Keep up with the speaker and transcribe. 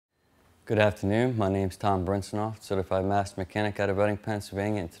Good afternoon. My name is Tom Brintzenhofe, certified master mechanic out of Reading,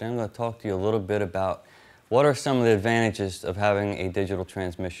 Pennsylvania, and today I'm going to talk to you a little bit about what are some of the advantages of having a digital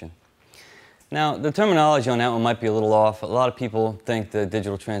transmission. Now, the terminology on that one might be a little off. A lot of people think the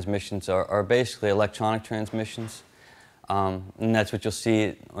digital transmissions are basically electronic transmissions, and that's what you'll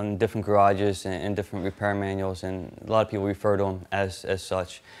see on different garages and different repair manuals, and a lot of people refer to them as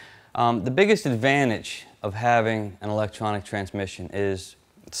such. The biggest advantage of having an electronic transmission is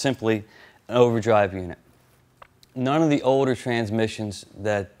simply an overdrive unit. None of the older transmissions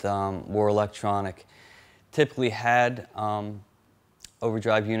that were electronic typically had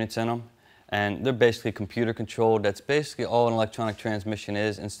overdrive units in them, and they're basically computer controlled. That's basically all an electronic transmission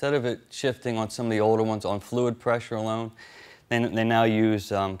is. Instead of it shifting on some of the older ones on fluid pressure alone, they now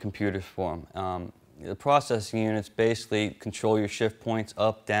use computers for them. The processing units basically control your shift points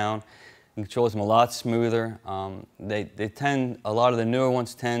up, down. It controls them a lot smoother. A lot of the newer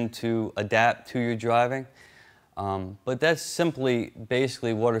ones tend to adapt to your driving. But that's simply,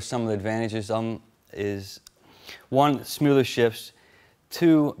 basically, what are some of the advantages is one, smoother shifts,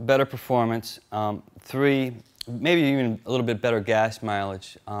 two, better performance, three, maybe even a little bit better gas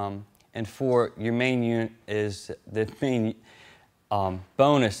mileage, and four, your main unit is the main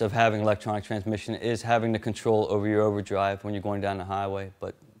bonus of having electronic transmission is having the control over your overdrive when you're going down the highway.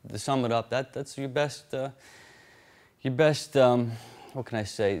 But to sum it up, that's your best, what can I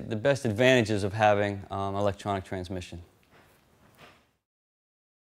say, the best advantages of having electronic transmission.